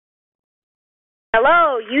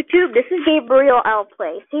Hello, YouTube. This is Gabriel L.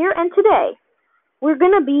 Place here, and today we're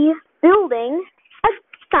gonna be building a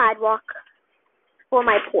sidewalk for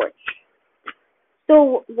my porch.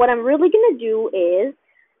 So what I'm really gonna do is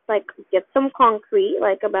get some concrete,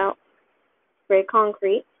 about gray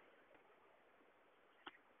concrete.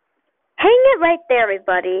 Hang it right there,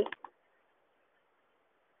 everybody.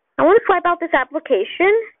 I want to swipe out this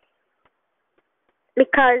application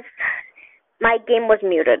because my game was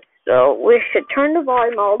muted. So we should turn the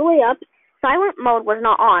volume all the way up. Silent mode was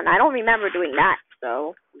not on. I don't remember doing that,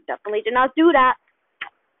 so we definitely did not do that.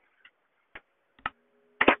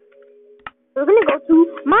 We're going to go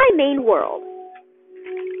to my main world.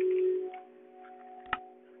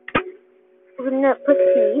 We're going to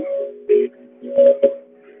proceed.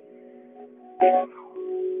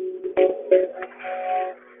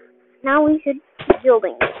 Now we should keep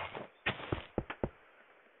building.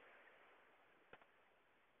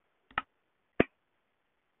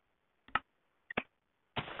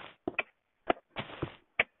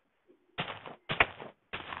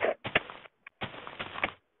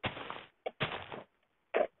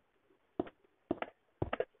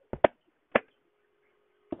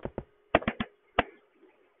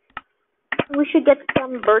 We should get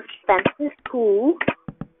some birch fences too.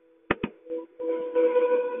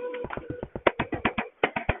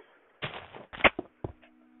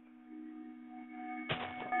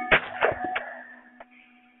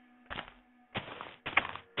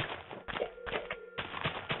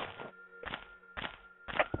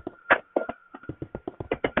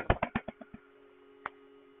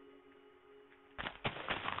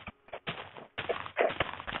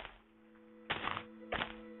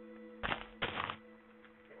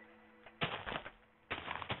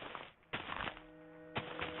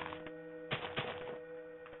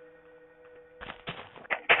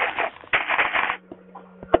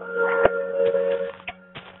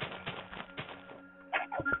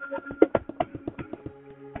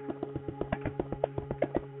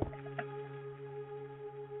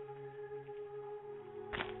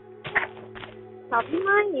 I'll be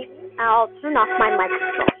minding. I'll turn off my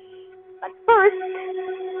microphone. But first,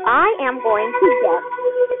 I am going to get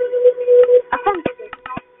a fence.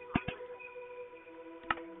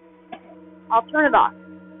 I'll turn it off.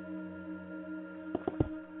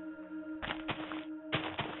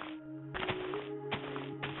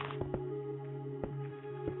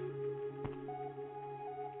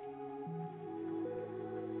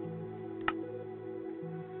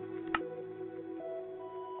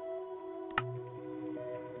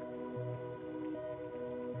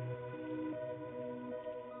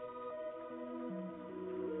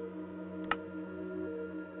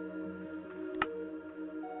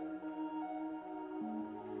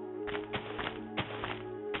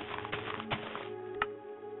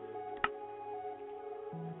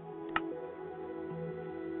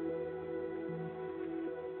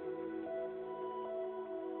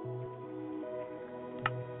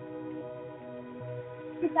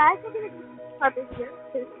 You guys are going to do carpet here.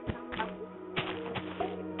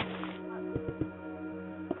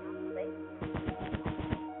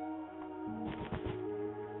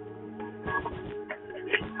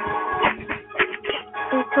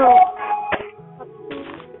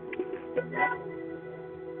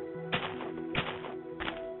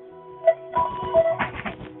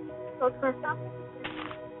 So it's going to stop.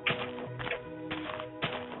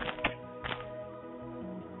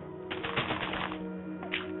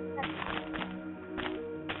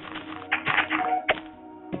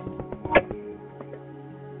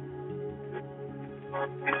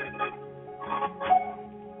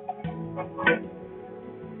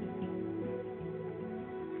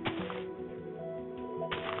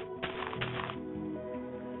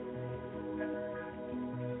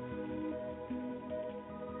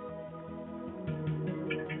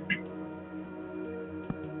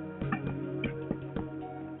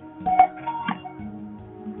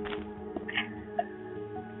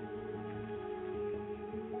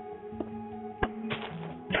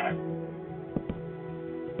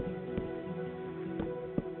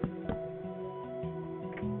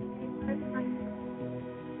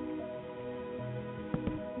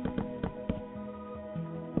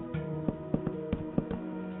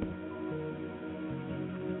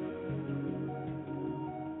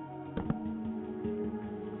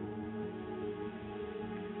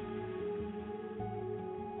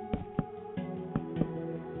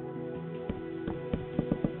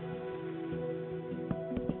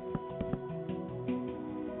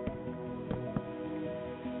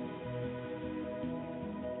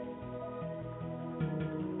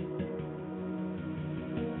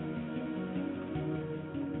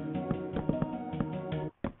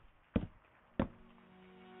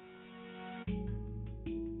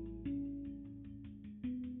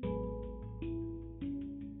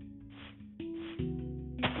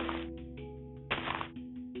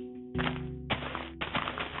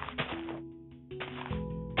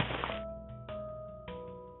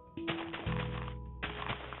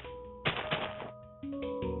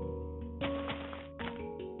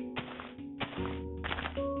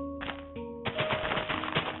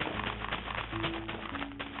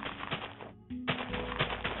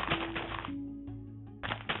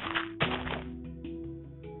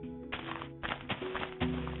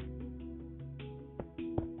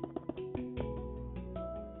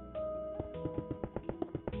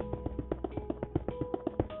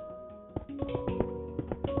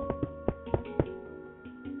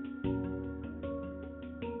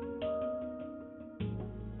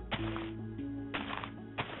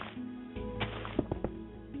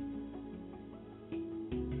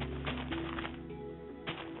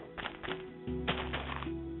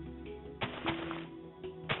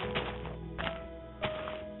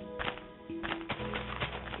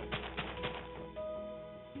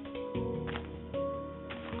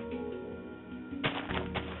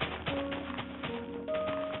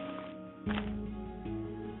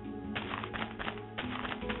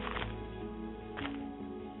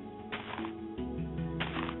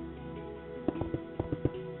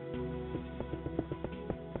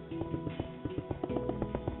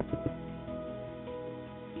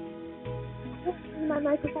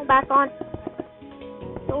 microphone back on.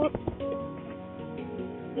 So,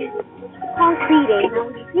 concreting. Now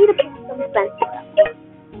we just need to put some fence up.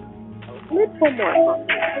 A little more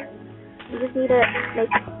concrete. We just need to make.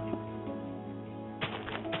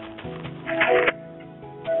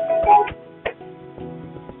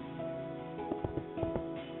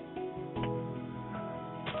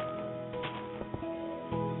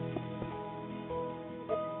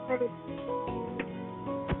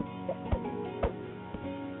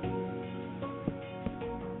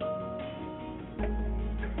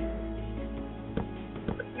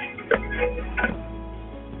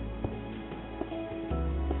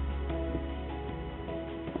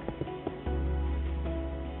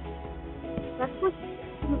 That's what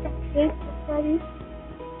you can take study.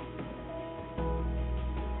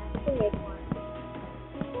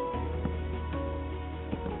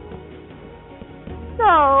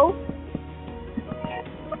 So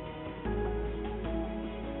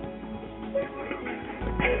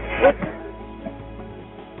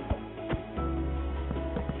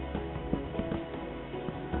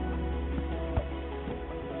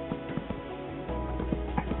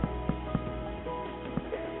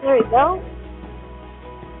there we go.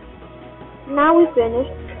 Now we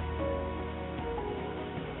finished.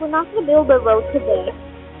 We're not gonna build a road today,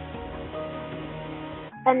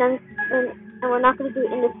 and we're not gonna do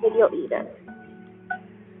it in this video either.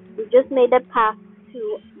 We just made a path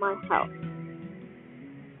to my house.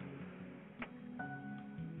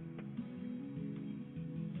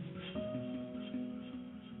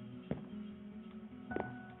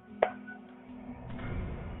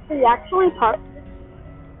 We actually parked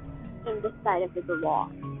in this side of the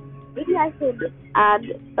garage. Maybe I should add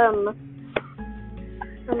some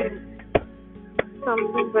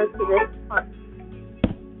lumber to this part.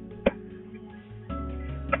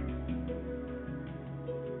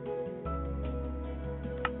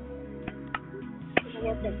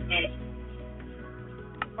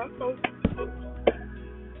 Okay.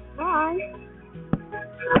 Bye.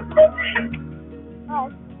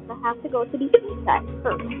 But I have to go to the east side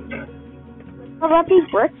first. How about these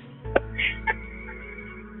bricks?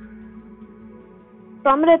 So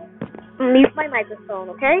I'm gonna mute my microphone,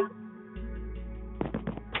 okay?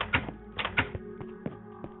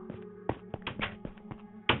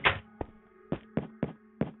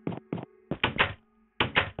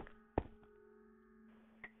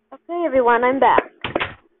 Okay, everyone, I'm back.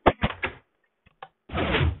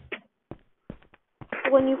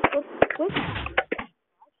 When you flip the switch,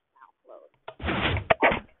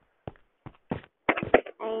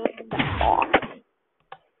 and off.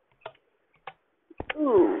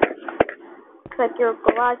 Ooh, looks like your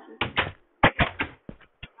garage is.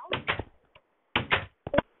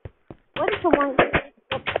 What if someone gets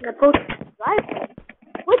in the post driveway?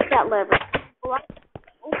 Push that lever. Garage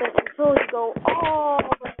open until you go all the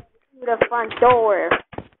way to the front door.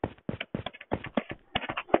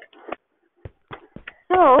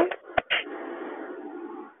 So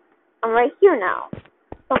I'm right here now.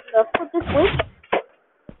 So I'm gonna flip the switch.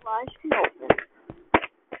 The garage can open.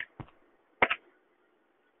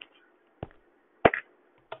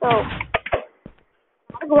 So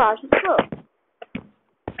the garage is closed.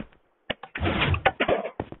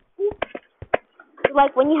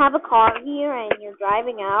 Like when you have a car here and you're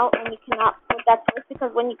driving out and you cannot flip that switch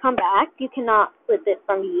because when you come back you cannot flip it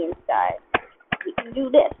from the inside. You can do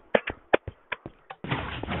this.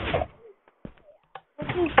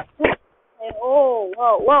 Oh,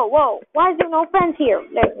 whoa. Why is there no fence here?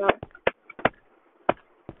 There you go.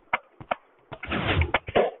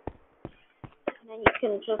 And then you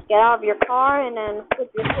can just get out of your car and then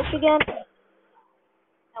flip your switch again.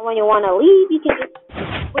 And when you want to leave, you can just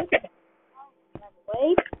flip it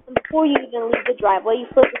away. And before you even leave the driveway, you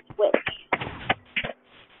flip the switch.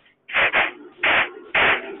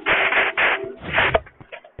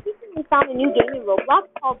 Recently found a new game in Roblox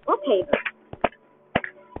called Brookhaven.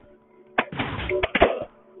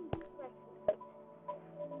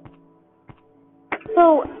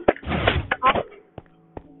 So, as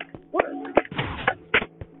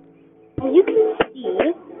you can see,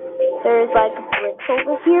 there's like bricks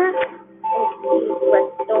over here,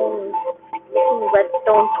 and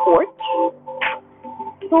redstone torch.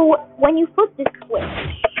 So when you flip this switch,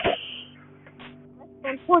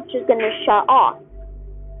 redstone torch is gonna shut off.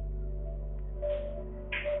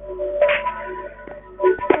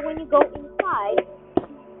 So when you go inside,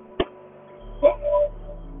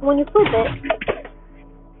 when you flip it,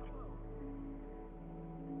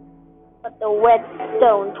 but the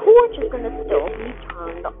redstone torch is gonna still be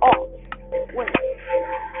turned off.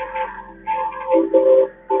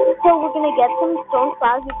 So we're gonna get some stone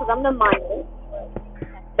slabs because I'm gonna mine it.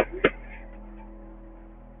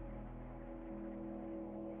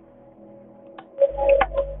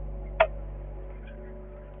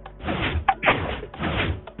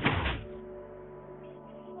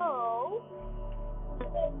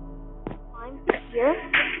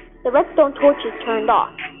 the redstone torch is turned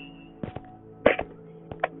off.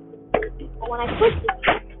 But when I push this,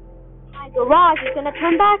 my garage is gonna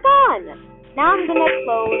turn back on. Now I'm gonna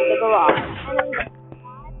close the garage. And I'm gonna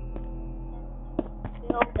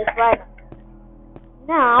build this right up.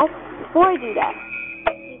 Now, before I do that,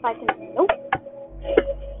 see if I can. Nope.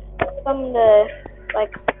 So I'm gonna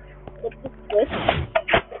flip the switch.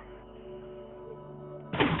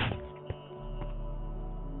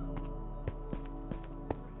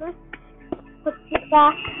 First, put this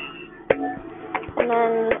back, and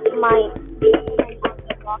then my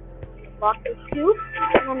block this too.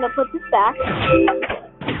 And I'm gonna put this back.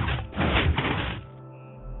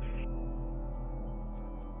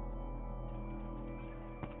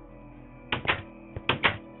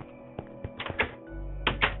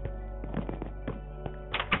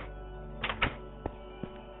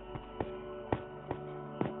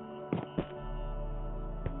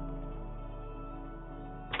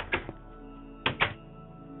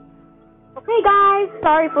 Okay guys,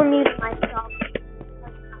 sorry for muting myself.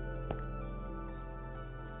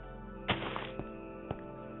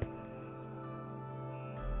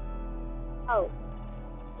 Oh,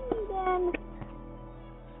 and then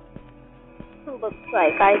it looks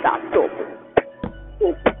like I got soap.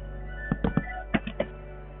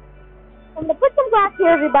 I'm gonna put some glass here,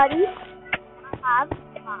 everybody. I have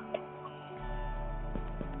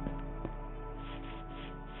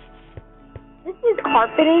this is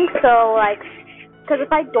carpeting, so because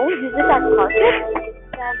if I don't use this as carpet,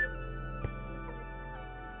 then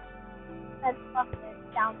that's stuff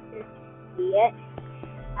that's downstairs. You see it?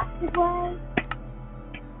 Passageway.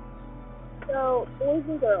 So, boys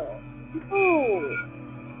and girls. Ooh.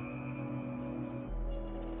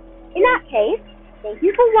 In that case, thank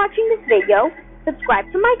you for watching this video. Subscribe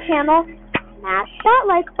to my channel, smash that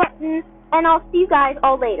like button, and I'll see you guys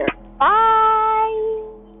all later. Bye!